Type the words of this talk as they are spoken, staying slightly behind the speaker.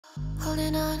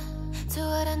Holding on to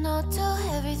what I know, to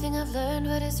everything I've learned.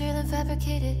 What is real and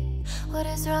fabricated? What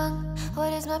is wrong?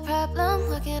 What is my problem?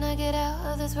 What can I get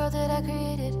out of this world that I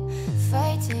created?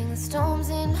 Fighting storms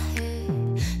in my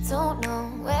head. Don't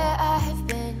know where I have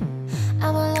been.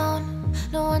 I'm alone,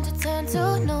 no one to turn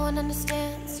to. No one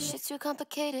understands, shit's too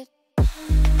complicated.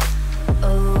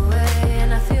 Away,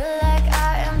 and I feel like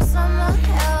I am someone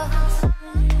else.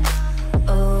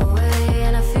 Away,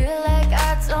 and I feel like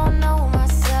I don't know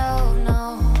myself,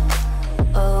 no.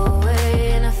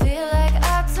 Away, and I feel like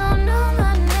I don't know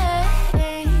my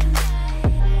name.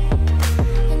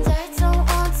 And I don't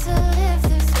want to live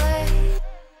this way.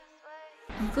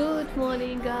 Good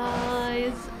morning,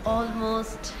 guys.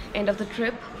 Almost end of the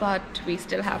trip, but we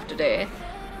still have today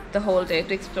the whole day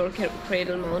to explore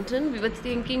Cradle Mountain. We were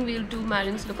thinking we'll do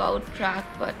Marion's Lookout track,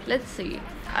 but let's see.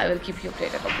 I will keep you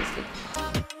updated, obviously.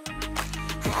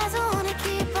 I don't wanna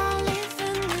keep on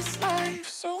living this life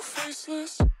so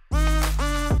faceless.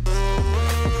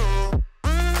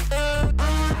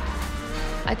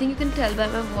 I think you can tell by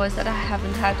my voice that I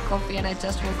haven't had coffee and I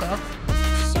just woke up.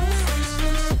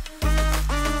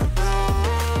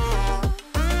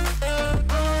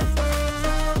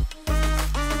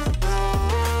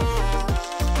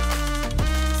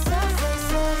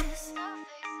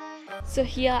 So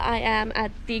here I am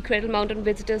at the Cradle Mountain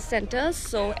Visitor Centre.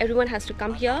 So everyone has to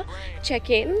come here, check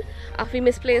in. We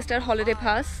misplaced our holiday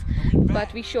pass,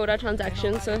 but we showed our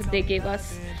transaction, so they gave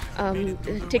us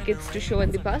tickets to show in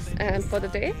the bus and for the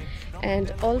day.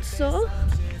 And also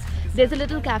there's a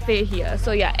little cafe here.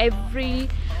 So yeah, every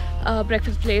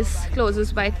breakfast place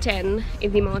closes by 10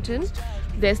 in the mountain.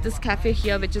 There's this cafe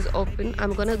here which is open.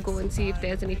 I'm gonna go and see if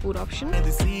there's any food option.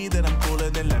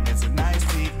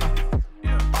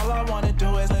 All I wanna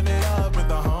do is live it up with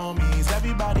the homies.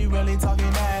 Everybody really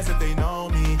talking as if they know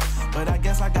me, but I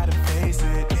guess I gotta face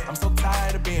it. I'm so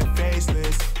tired of being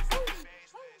faceless.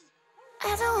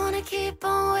 I don't wanna keep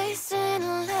on wasting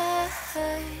life.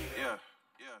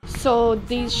 So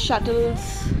these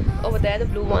shuttles over there, the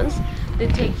blue ones, they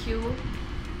take you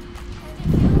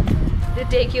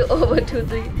over to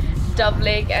the Dove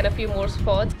Lake and a few more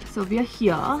spots. So we are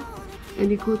here and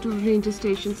we go to Ranger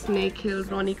Station, Snake Hill,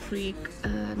 Ronnie Creek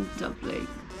and Dove Lake.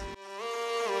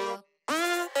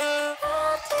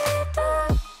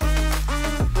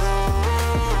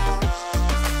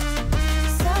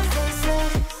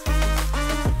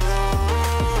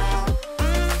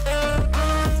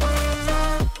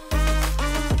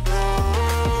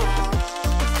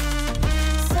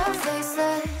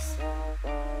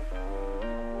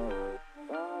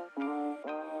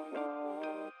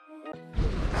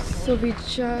 So we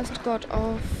just got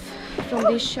off from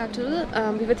the shuttle.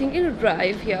 We were thinking to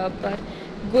drive here, but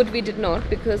good we did not,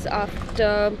 because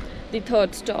after the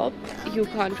third stop you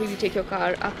can't really take your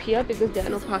car up here because there are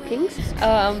no parkings.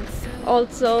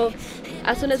 Also,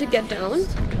 as soon as you get down,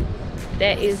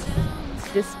 there is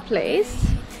this place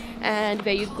and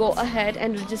where you go ahead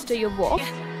and register your walk.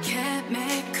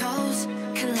 Chemicals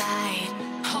collide.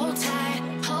 Hold tight,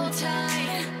 hold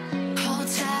tight, hold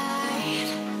tight.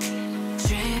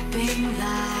 Dripping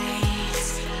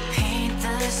lights paint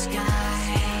the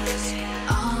skies,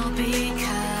 all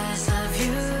because of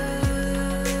you.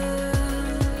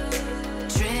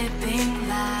 Dripping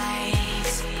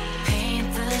lights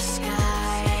paint the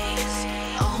skies,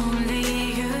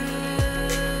 only you.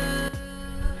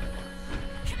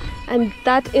 And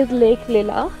that is Lake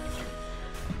Lila.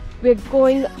 We're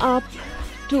going up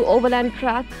to Overland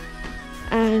Track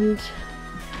and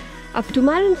up to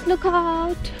Marion's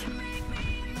Lookout.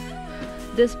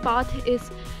 This path is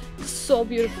so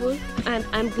beautiful and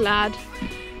I'm glad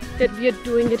that we are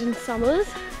doing it in summers.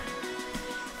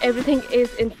 Everything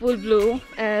is in full bloom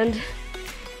and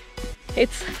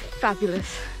it's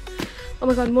fabulous. Oh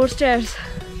my god, more stairs.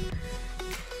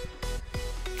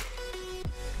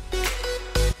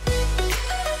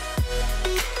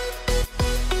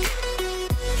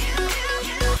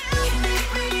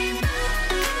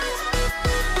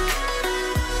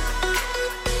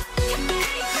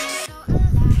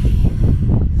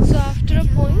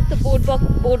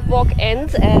 Boardwalk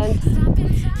ends and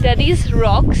there are these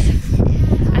rocks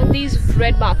and these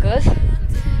red markers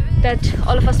that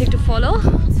all of us need to follow.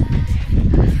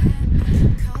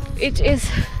 It is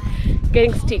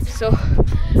getting steep, so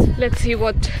let's see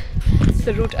what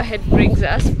the route ahead brings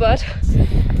us. But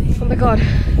oh my god,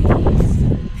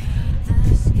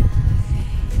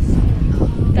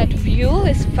 that view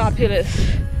is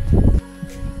fabulous.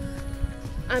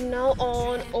 I'm now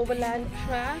on Overland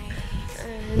Track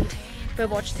and my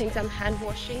watch thinks I'm hand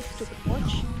washing. Stupid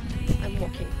watch. I'm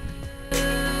walking.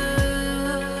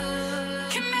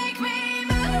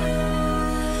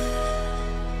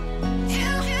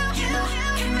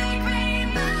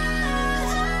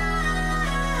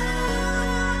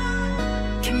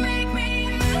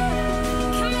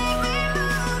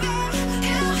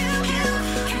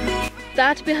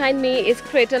 that behind me is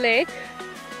Crater Lake,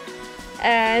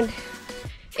 and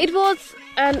it was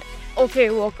an okay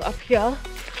walk up here.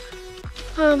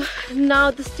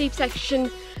 Now the steep section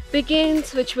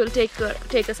begins, which will take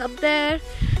us up there,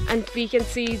 and we can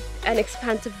see an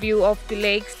expansive view of the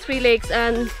lakes, 3 lakes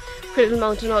and Cradle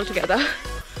Mountain all together.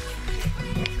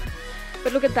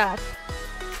 But look at that.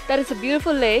 That is a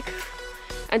beautiful lake,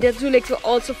 and the other 2 lakes are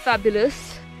also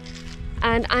fabulous,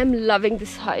 and I'm loving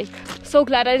this hike. So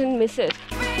glad I didn't miss it.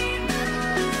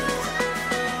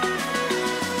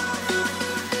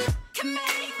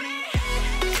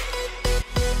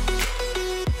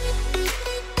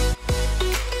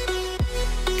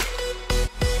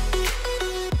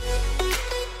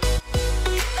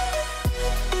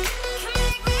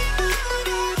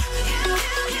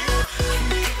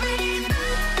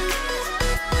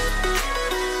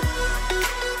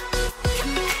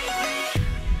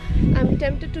 I'm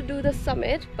tempted to do the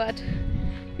summit, but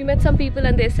we met some people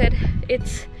and they said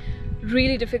it's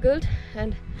really difficult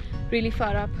and really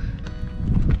far up.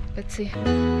 Let's see.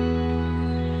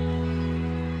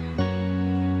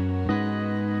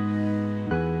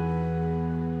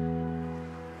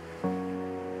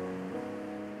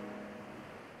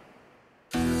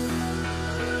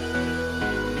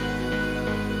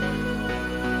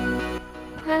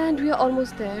 And we are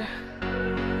almost there.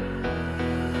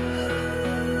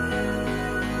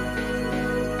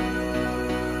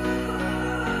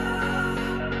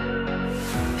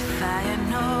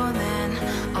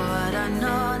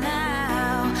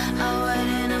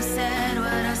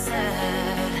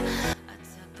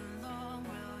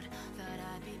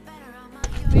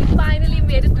 We finally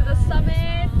made it to the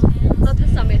summit. Not the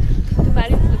summit, the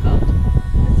Marion's lookout.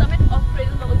 The summit of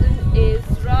Cradle Mountain is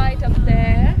right up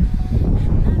there.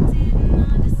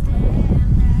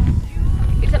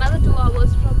 It's another 2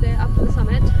 hours from there up to the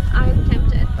summit. I'm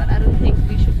tempted, but I don't think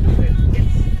we should do it.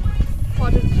 It's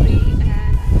 4 to 3 and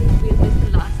I think we'll miss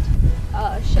the last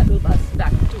shuttle bus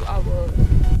back to our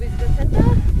visitor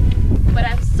center. But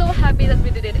I'm so happy that we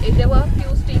did it. There were a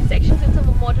few steep sections and some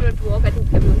moderate walk. I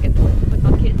think everyone can do it, but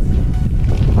not kids.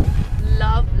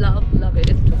 Love, love, love it.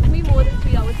 It took me more than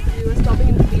 3 hours because we were stopping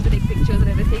in between to take pictures and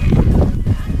everything.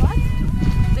 But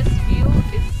this view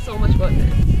is so much worth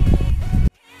it.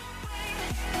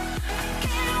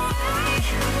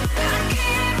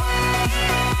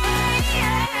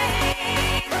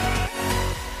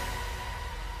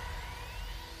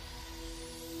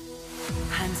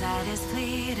 Hindsight is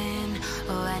fleeting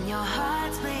when your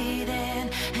heart's bleeding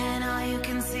and all you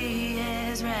can see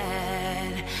is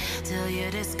red, till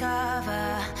you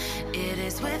discover it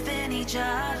is within each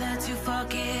other to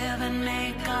forgive and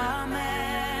make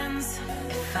amends.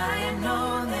 If I had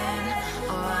known then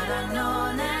what I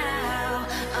know now,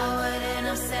 I wouldn't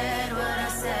have said what I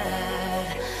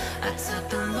said. I took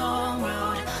the long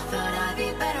road, thought I'd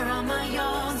be better on my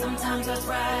own. Sometimes what's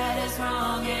right is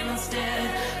wrong and instead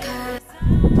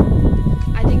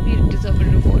I think we deserve a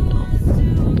reward now.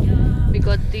 We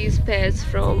got these pears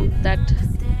from that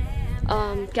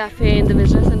cafe in the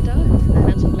visitor center,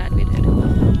 and I'm so glad we did.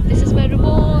 This is my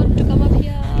reward to come up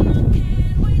here.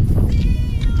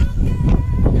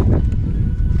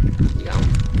 Yeah.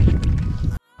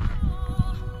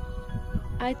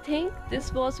 I think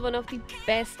this was one of the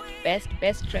best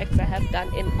treks I have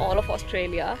done in all of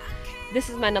Australia. This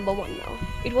is my number 1 now.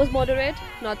 It was moderate,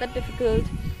 not that difficult,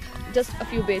 just a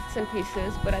few bits and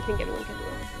pieces, but I think everyone can do it.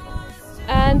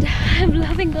 And I'm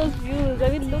loving those views. I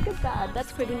mean, look at that.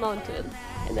 That's Cradle Mountain,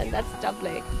 and then that's Dove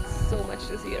Lake. So much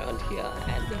to see around here,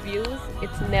 and the views,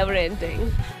 it's never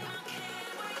ending.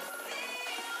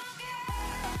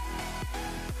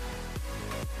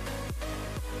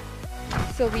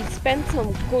 So we spent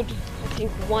some good, I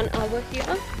think, 1 hour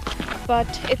here, but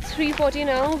it's 3:40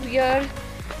 now. We are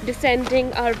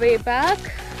descending our way back,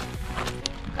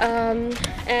 and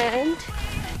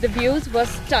the views were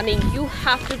stunning. You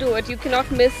have to do it. You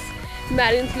cannot miss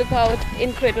Marion's lookout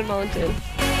in Cradle Mountain.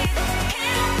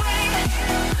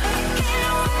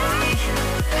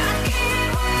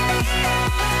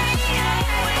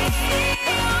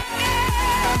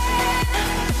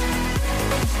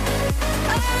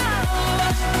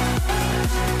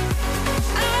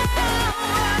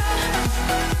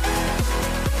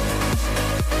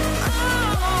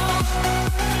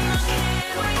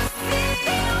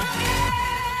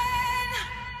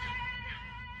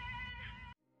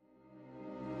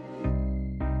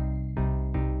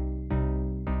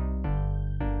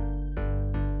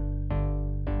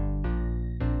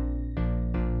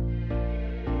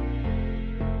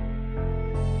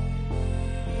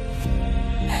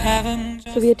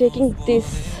 So we are taking this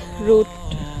route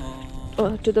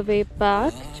to the way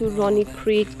back to Ronnie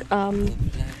Creek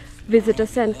Visitor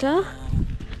Centre,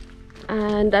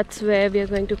 and that's where we are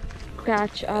going to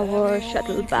catch our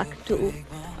shuttle back to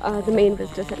the main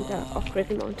visitor centre of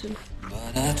Cradle Mountain.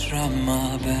 But I try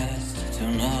my best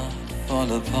to not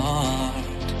fall apart,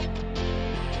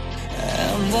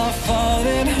 and I find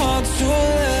it hard to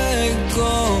let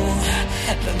go.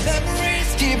 The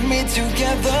memories keep me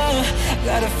together.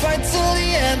 Gotta fight till the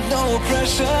end, no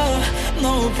pressure,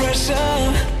 no pressure.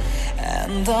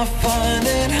 And I find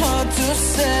it hard to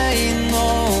say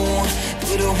no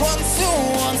to the ones who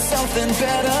want something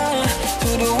better, to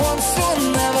the ones who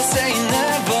never say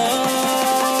never.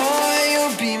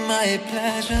 You'll be my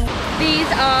pleasure. These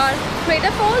are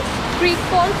Crater Falls, Creek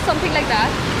Falls, something like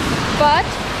that. But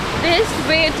this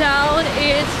way down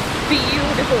is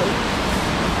beautiful.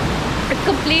 A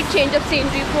complete change of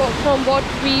scenery from what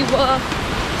we were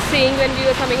seeing when we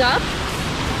were coming up.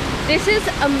 This is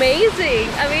amazing.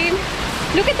 I mean,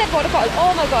 look at that waterfall.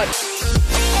 Oh my god.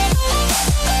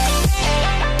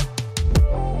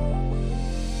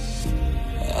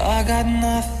 I got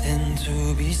nothing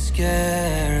to be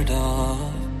scared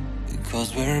of,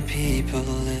 because where people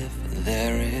live,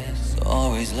 there is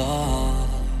always love.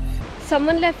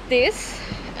 Someone left this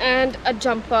and a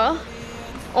jumper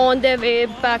on their way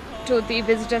back to the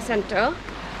visitor center.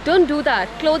 Don't do that.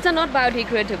 Clothes are not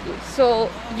biodegradable, so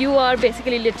you are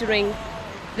basically littering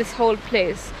this whole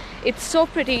place. It's so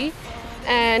pretty,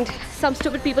 and some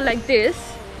stupid people like this,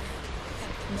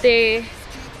 they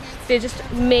just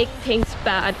make things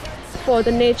bad for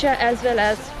the nature as well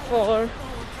as for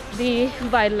the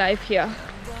wildlife here.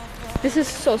 This is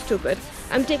so stupid.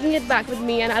 I'm taking it back with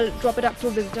me and I'll drop it up to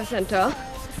a visitor center.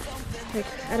 Like,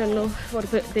 I don't know what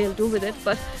they'll do with it,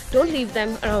 but don't leave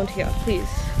them around here, please.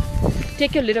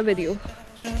 Take your litter with you.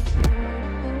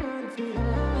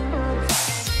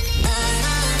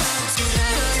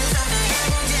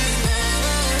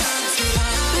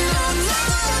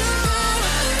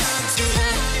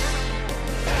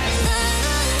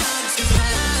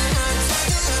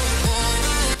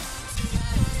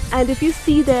 And if you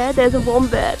see there's a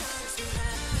wombat.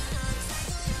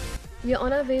 We are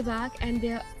on our way back, and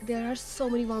there are so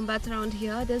many wombats around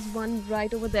here. There's one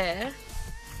right over there,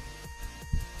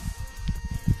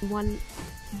 one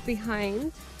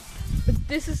behind. But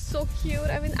this is so cute.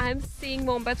 I mean, I'm seeing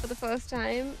wombats for the first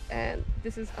time, and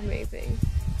this is amazing.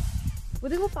 वो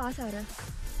देखो पास आ रहा है.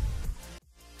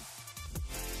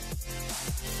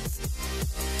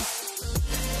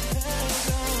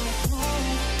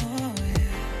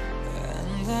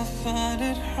 I find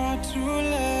it hard to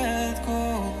let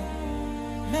go.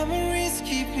 Memories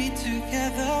keep me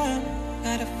together.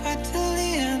 Gotta fight till the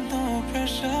end, no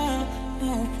pressure,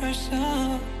 no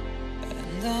pressure.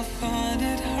 And I find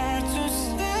it